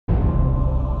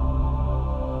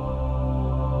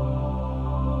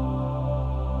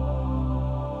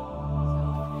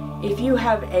If you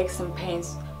have aches and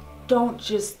pains, don't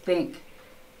just think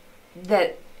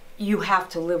that you have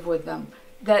to live with them.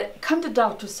 That come to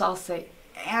Dr. Salsé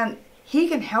and he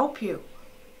can help you,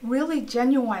 really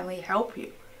genuinely help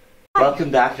you.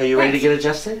 Welcome back. Are you ready to get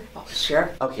adjusted? Oh,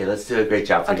 sure. Okay, let's do a great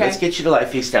job for you. Okay. Let's get you to lie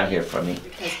face down here for me.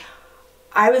 Because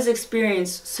I was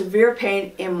experiencing severe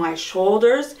pain in my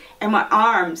shoulders and my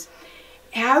arms.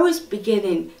 And I was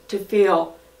beginning to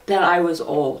feel that I was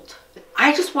old.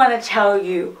 I just want to tell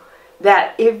you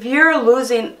that if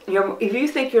you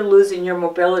think you're losing your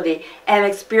mobility and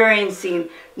experiencing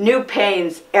new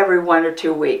pains every 1 or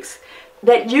 2 weeks,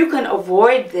 that you can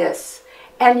avoid this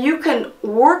and you can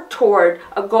work toward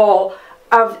a goal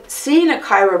of seeing a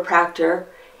chiropractor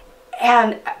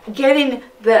and getting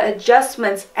the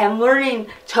adjustments and learning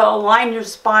to align your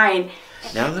spine.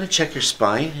 Now I'm going to check your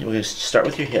spine, and we're going to start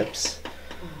with your hips.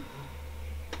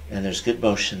 And there's good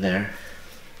motion there.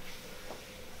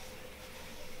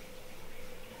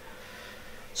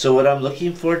 So what I'm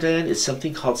looking for, Diane, is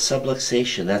something called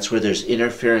subluxation. That's where there's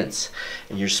interference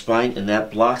in your spine, and that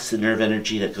blocks the nerve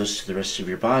energy that goes to the rest of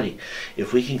your body.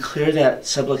 If we can clear that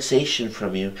subluxation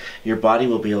from you, your body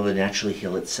will be able to naturally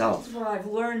heal itself. That's what I've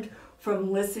learned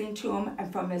from listening to him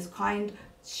and from his kindness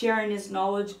of sharing his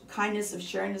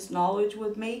knowledge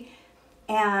with me.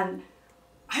 And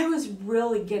I was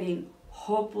really getting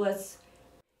hopeless,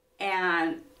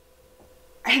 and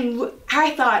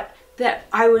I thought that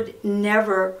I would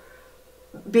never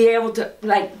be able to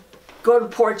go to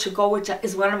Portugal, which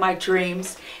is one of my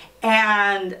dreams,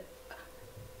 and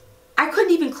I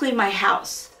couldn't even clean my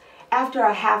house. After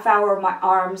a half hour, my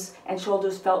arms and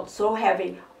shoulders felt so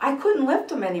heavy, I couldn't lift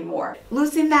them anymore.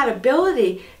 Losing that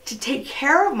ability to take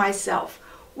care of myself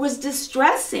was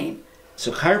distressing.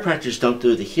 So chiropractors don't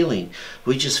do the healing.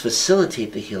 We just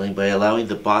facilitate the healing by allowing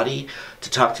the body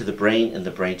to talk to the brain and the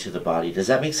brain to the body. Does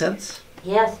that make sense?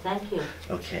 Yes, thank you.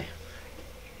 Okay.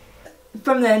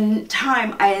 From the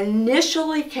time I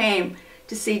initially came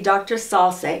to see Dr.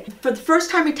 Salsé, for the first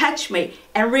time he touched me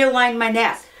and realigned my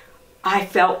neck, I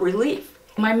felt relief.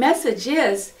 My message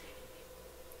is,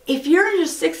 if you're in your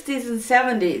 60s and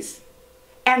 70s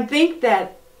and think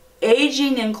that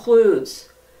aging includes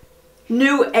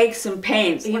new aches and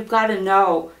pains, you've got to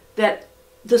know that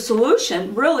the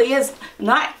solution really is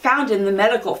not found in the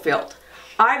medical field.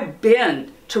 I've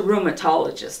been to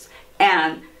rheumatologists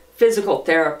and physical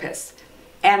therapists,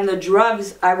 and the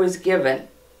drugs I was given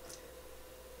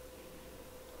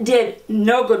did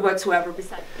no good whatsoever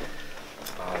besides.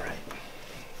 All right.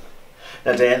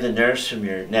 Now, Diane, the nerves from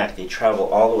your neck, they travel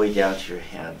all the way down to your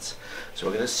hands. So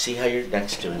we're going to see how your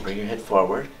neck's doing. Bring your head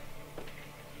forward.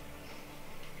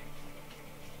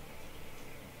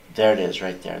 There it is,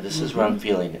 right there. This is where I'm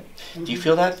feeling it. Do you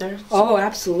feel that there? Oh,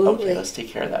 absolutely. Okay, let's take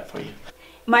care of that for you.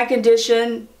 My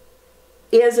condition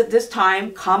is at this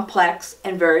time complex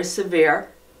and very severe.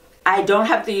 I don't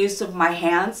have the use of my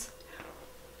hands,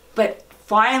 but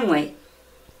finally,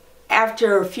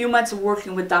 after a few months of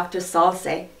working with Dr.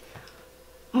 Salsé,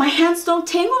 my hands don't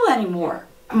tingle anymore.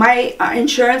 My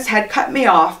insurance had cut me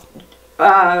off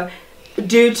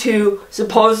due to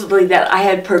supposedly that I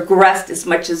had progressed as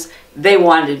much as they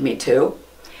wanted me to.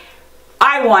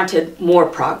 I wanted more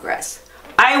progress.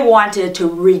 I wanted to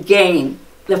regain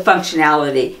the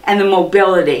functionality and the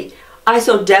mobility I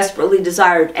so desperately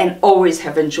desired and always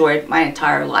have enjoyed my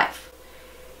entire life.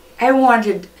 I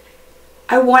wanted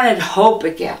hope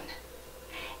again.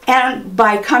 And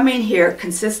by coming here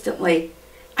consistently,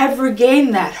 I've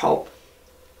regained that hope.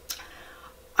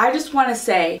 I just want to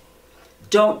say,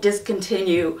 don't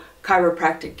discontinue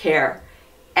chiropractic care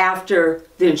after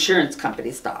the insurance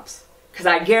company stops, because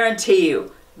I guarantee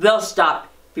you they'll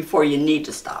stop before you need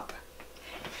to stop.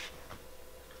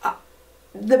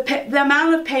 The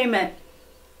amount of payment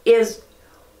is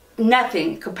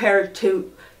nothing compared to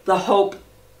the hope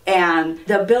and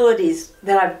the abilities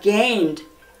that I've gained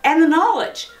and the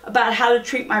knowledge about how to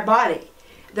treat my body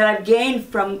that I've gained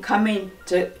from coming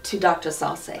to Dr.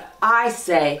 Salsé. I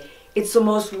say it's the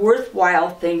most worthwhile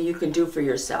thing you can do for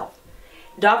yourself.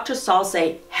 Dr.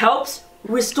 Salsé helps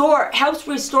restore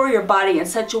your body in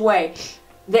such a way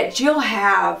that you'll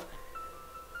have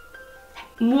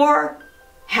more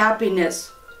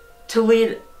happiness to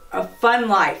lead a fun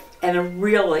life and a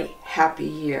really happy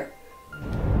year.